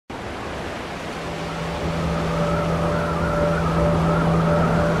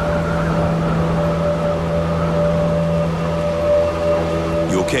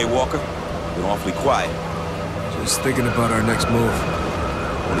Just thinking about our next move.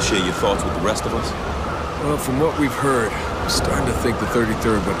 Want to share your thoughts with the rest of us? Well, from what we've heard, I'm starting to think the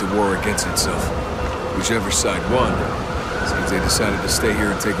 33rd went to war against itself. Whichever side won, seems they decided to stay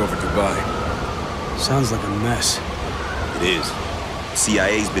here and take over Dubai. Sounds like a mess. It is.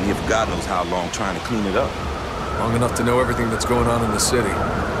 CIA's been here for God knows how long trying to clean it up. Long enough to know everything that's going on in the city.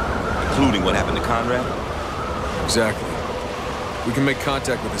 Including what happened to Conrad? Exactly. We can make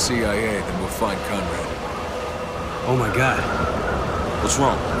contact with the CIA, then we'll find Conrad. Oh my God. What's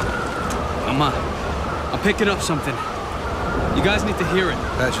wrong? I'm picking up something. You guys need to hear it.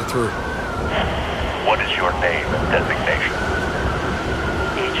 Patch it through. What is your name and designation?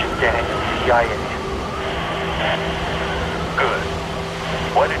 Agent Daniel, CIA. Good.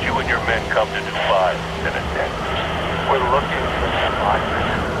 Why did you and your men come to Dubai, Lieutenant Daniels? We're looking for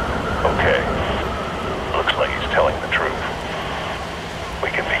survivors. Okay. Looks like he's telling the truth. We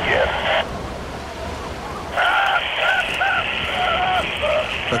can begin.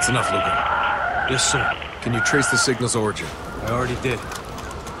 That's enough, Luca. Yes, sir. Can you trace the signal's origin? I already did.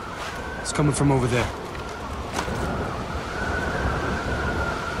 It's coming from over there.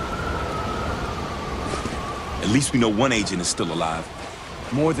 At least we know one agent is still alive.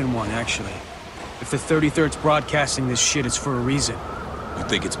 More than one, actually. If the 33rd's broadcasting this shit, it's for a reason. You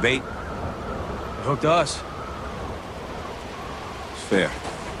think it's bait? It hooked us. It's fair.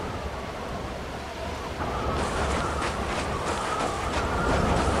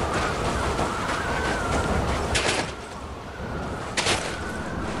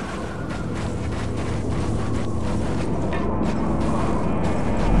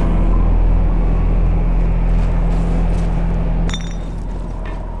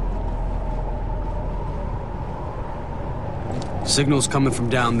 Signal's coming from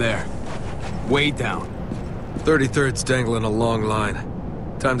down there. Way down. 33rd's dangling a long line.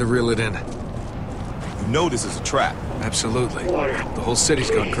 Time to reel it in. You know this is a trap. Absolutely. The whole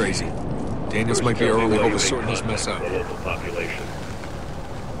city's gone crazy. Daniels might be our only hope of sorting this mess out. Local population.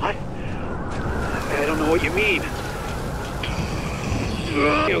 What? I don't know what you mean.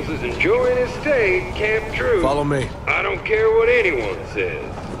 Daniels is enjoying his stay in Camp True. Follow me. I don't care what anyone says.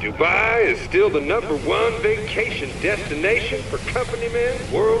 Dubai is still the #1 vacation destination for company men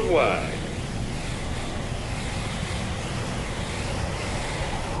worldwide.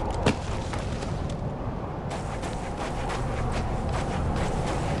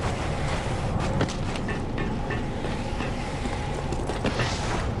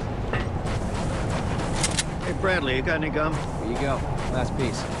 Hey, Bradley, you got any gum? Here you go. Last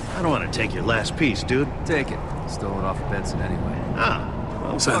piece. I don't want to take your last piece, dude. Take it. Stole it off of Benson anyway. Ah,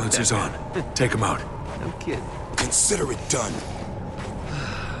 well, fuck Silencer's that. on. Take him out. No kidding. Consider it done.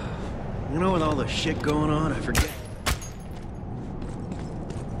 You know, with all the shit going on, I forget.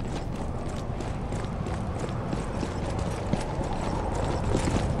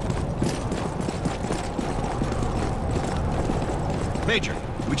 Major,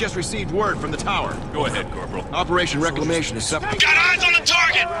 we just received word from the tower. Go ahead, Corporal. Operation Reclamation is up. Got eyes on the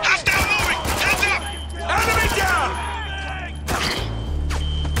target! Hostile moving! Heads up! Enemy down!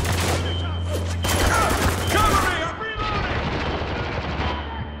 Cover me! I'm reloading!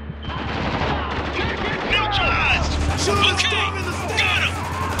 Neutralized! Okay! Got him!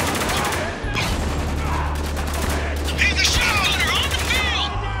 He's a shooter on the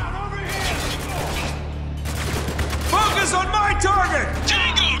field! Focus on my target!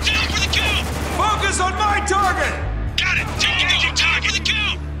 Tango, down for the count! Focus on my target! Got it! Tango, target for the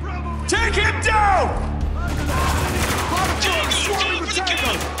count! Take him down! Tango, down for the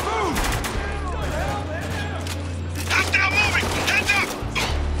count! Move! Hostile moving! Heads up!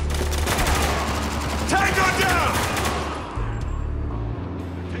 Tango down!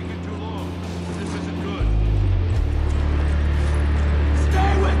 Taking too long. This isn't good.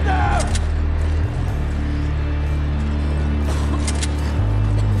 Stay with them!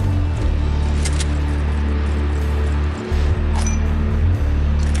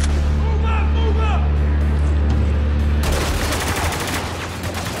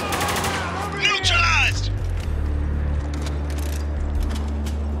 Neutralized!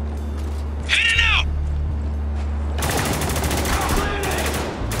 Heading out!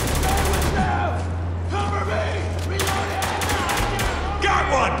 Cover me! Got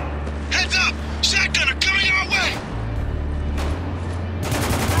one! Heads up! Shotgunner coming our way!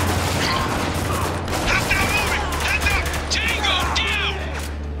 Hostile moving! Heads up! Tango down!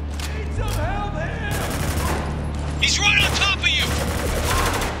 Need some help here! He's right on top of you!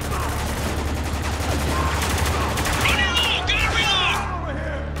 Running low! Gotta reload!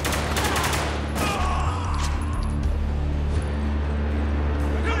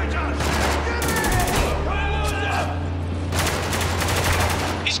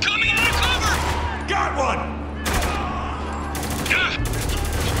 one!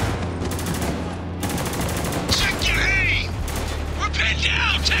 Check your aim! We're pinned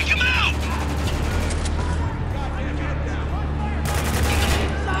down! Take him out!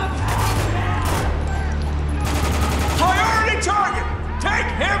 Priority target! Take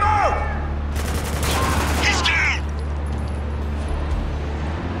him out! He's down!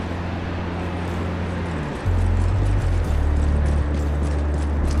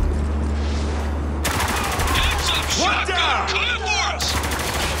 Heads up! One Shotgun! down! Coming for us!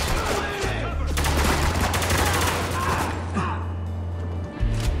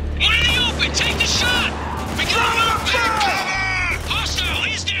 One in the open! Take the shot! We got him up there! Cover! Hostile!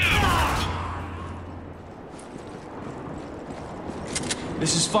 He's down!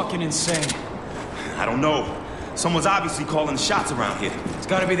 This is fucking insane. I don't know. Someone's obviously calling the shots around here. It's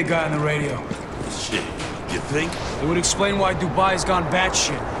gotta be the guy on the radio. Shit. You think? It would explain why Dubai's gone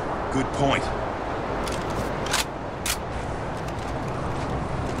batshit. Good point.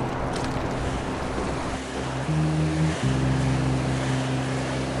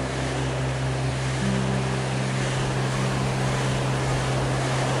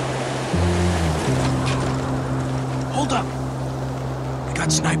 Hold up. We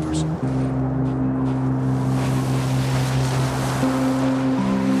got snipers.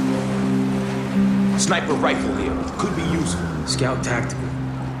 Sniper rifle here. Could be useful. Scout tactical.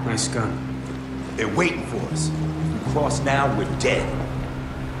 Nice gun. They're waiting for us. If we cross now, we're dead.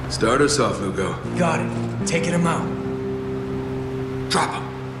 Start us off, Lugo. Got it. Taking him out. Drop him.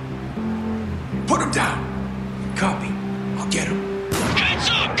 Put him down. Copy. I'll get him. Heads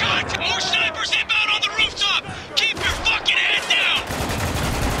up! Cut! More snipers inbound on the rooftop! Keep your fucking head down!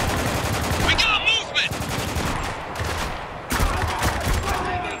 We got movement!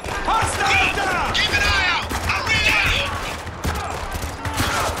 Hostile down! Keep an eye out! I'll reload!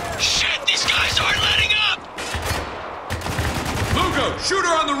 Shit! These guys aren't letting up! Lugo, shoot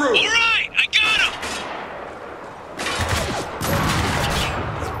her on the roof! Alright! I got him!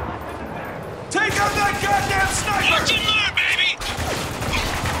 Take out that goddamn sniper! Watch and learn, baby!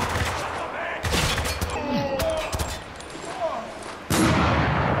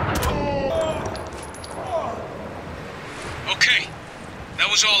 Okay. That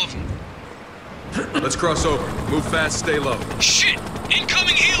was all of them. Let's cross over. Move fast, stay low. Shit!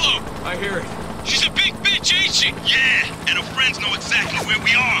 Incoming helo! I hear it. She's a big bitch, ain't she? Yeah, and her friends know exactly where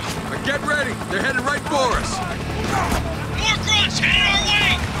we are. Now get ready. They're headed right for us. More grunts headed our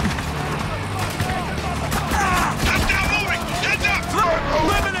way! Hostile moving! Heads up!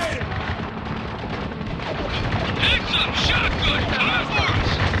 Eliminated! Heads up! Shotgun! Coming for us!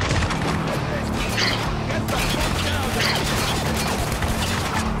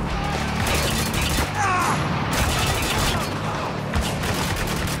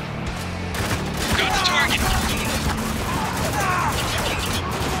 Got the target!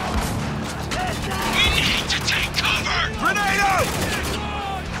 We need to take cover! Grenade out!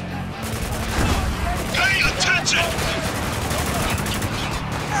 Pay attention!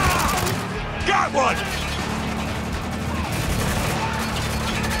 Got one!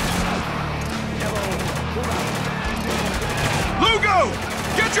 Lugo!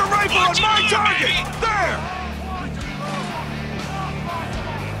 Get your rifle on Watch my it, target! baby! There!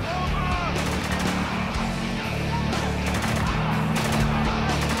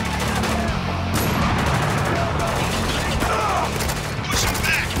 Push him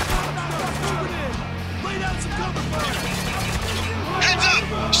back! Heads up!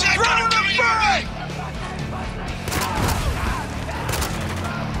 Shotgun coming your way!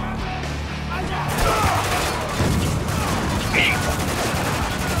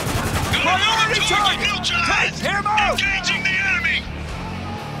 Priority target! Neutralized! Take him out! Engaging the enemy!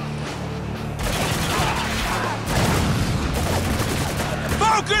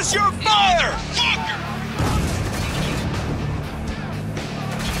 Focus your fire! Fucker!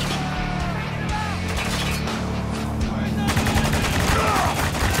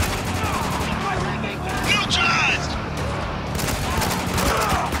 Neutralized!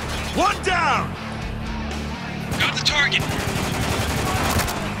 One down! Got the target!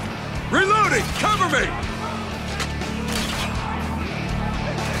 Reloading! Cover me!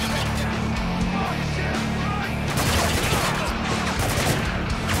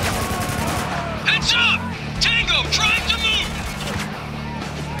 Heads up! Tango trying to move!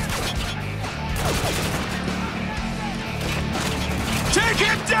 Take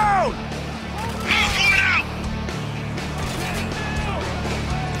him down! Moving out!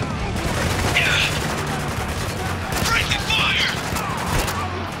 Yeah. Friendly fire!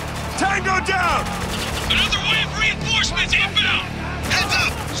 Tango down! Another wave of reinforcements inbound! Heads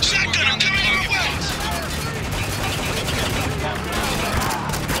up! Shotgun coming our way!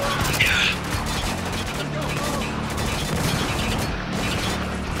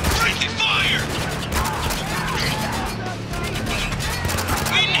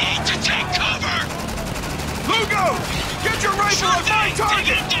 Rifle on my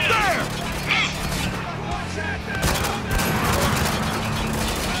target! There!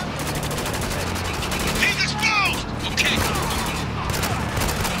 He's exposed! Okay.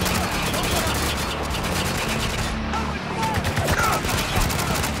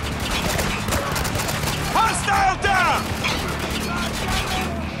 Hostile down!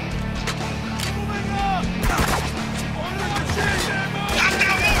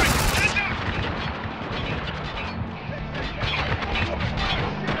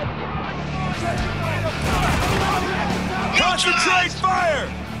 Concentrate fire!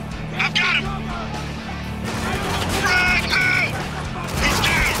 I've got him! Frag out! He's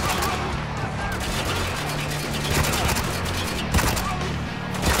down!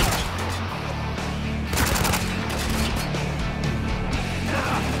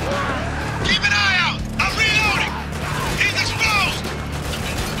 Keep an eye out! I'm reloading! He's exposed!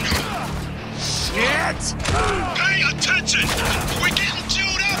 Shit! Pay attention! We're getting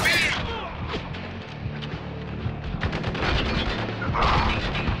chewed up here!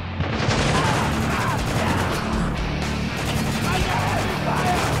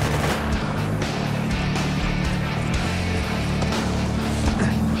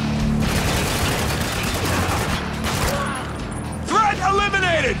 Threat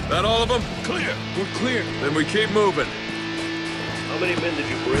eliminated! That all of them? Clear. We're clear. Then we keep moving. How many men did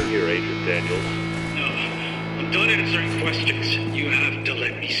you bring here, Agent Daniels? No, I'm done answering questions. You have to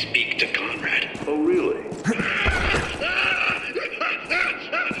let me speak to Conrad. Oh, really?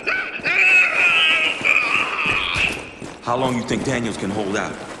 How long you think Daniels can hold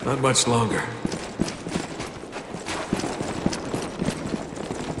out? Not much longer.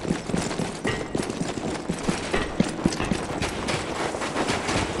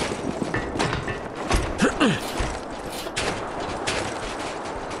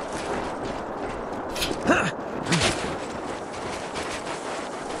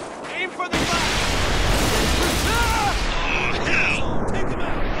 Aim for the back! Take him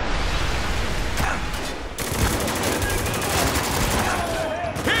out!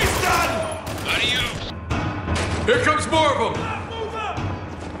 He's done! Adios! Here comes more of them! Move up!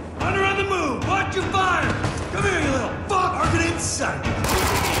 Hunter on the move! Watch your fire! Come here, you little fuck! Target in sight!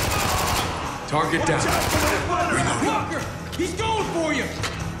 Target down. Walker! He's going for you!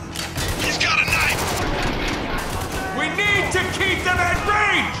 He's got a knife! We need to keep them at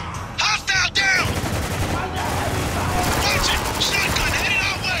range! Hostile down! Watch it! Shotgun headed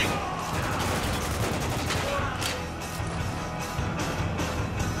our way!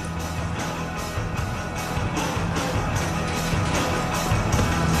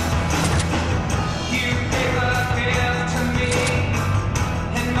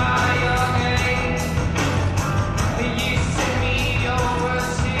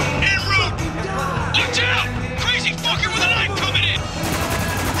 En route! Watch out! Crazy fucker with a knife coming in!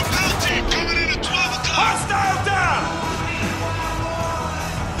 Repel team coming in at 12 o'clock! Hostile down!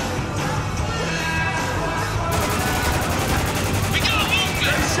 We got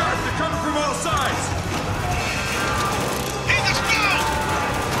movement! Sharp, they're coming from all sides! He's exposed!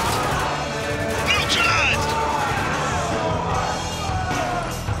 Neutralized!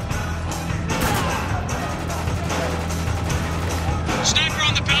 Sniper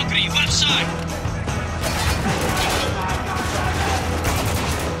on the balcony, left side!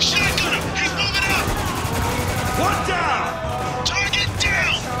 Shotgun him! He's moving up! One down! Target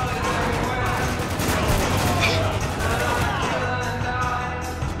down!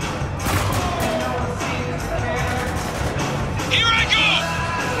 Here I go!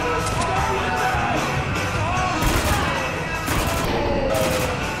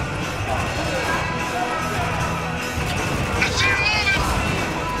 I see him moving!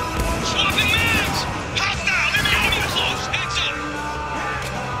 Swapping mans! Hostile! Let me have you close! Heads up!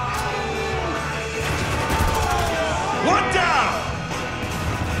 One down!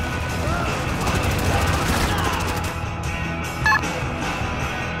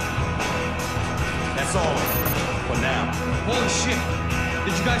 That's all. For now. Holy shit!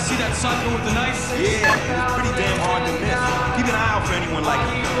 Did you guys see that psycho with the knife? Yeah, it's pretty damn hard to miss. Keep an eye out for anyone like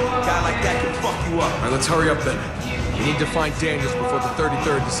him. A guy like that can fuck you up. All right, let's hurry up then. We need to find Daniels before the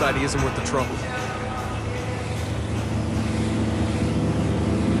 33rd decide he isn't worth the trouble.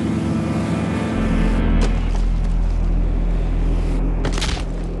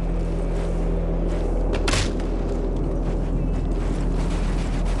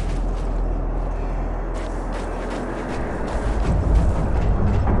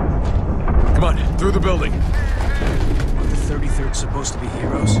 Come on, through the building. Are the 33rd supposed to be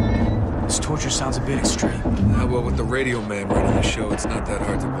heroes? This torture sounds a bit extreme. Well, with the radio man running the show, it's not that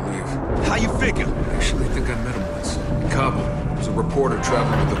hard to believe. How you figure? I actually think I met him once. In Kabul. He was a reporter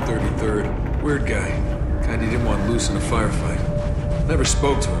traveling with the 33rd. Weird guy. Kind he didn't want loose in a firefight. Never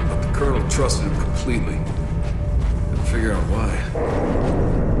spoke to him, but the colonel trusted him completely. Couldn't figure out why.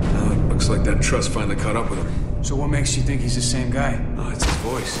 Now it looks like that trust finally caught up with him. So what makes you think he's the same guy? Oh, it's his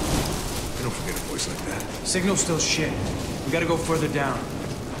voice. You don't forget a voice like that. Signal's still shit. We gotta go further down.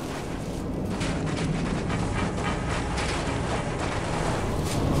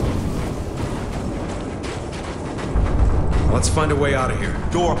 Let's find a way out of here.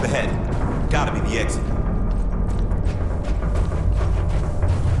 Door up ahead. Gotta be the exit.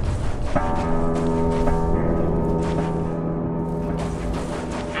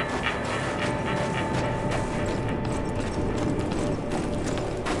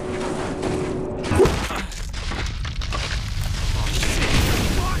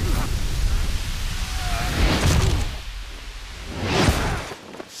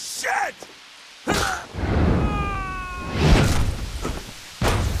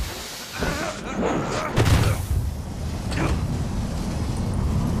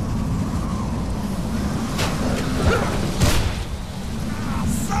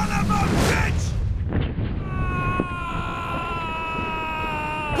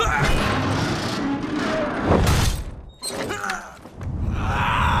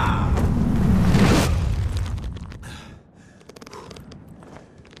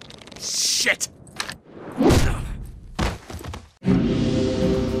 Shit!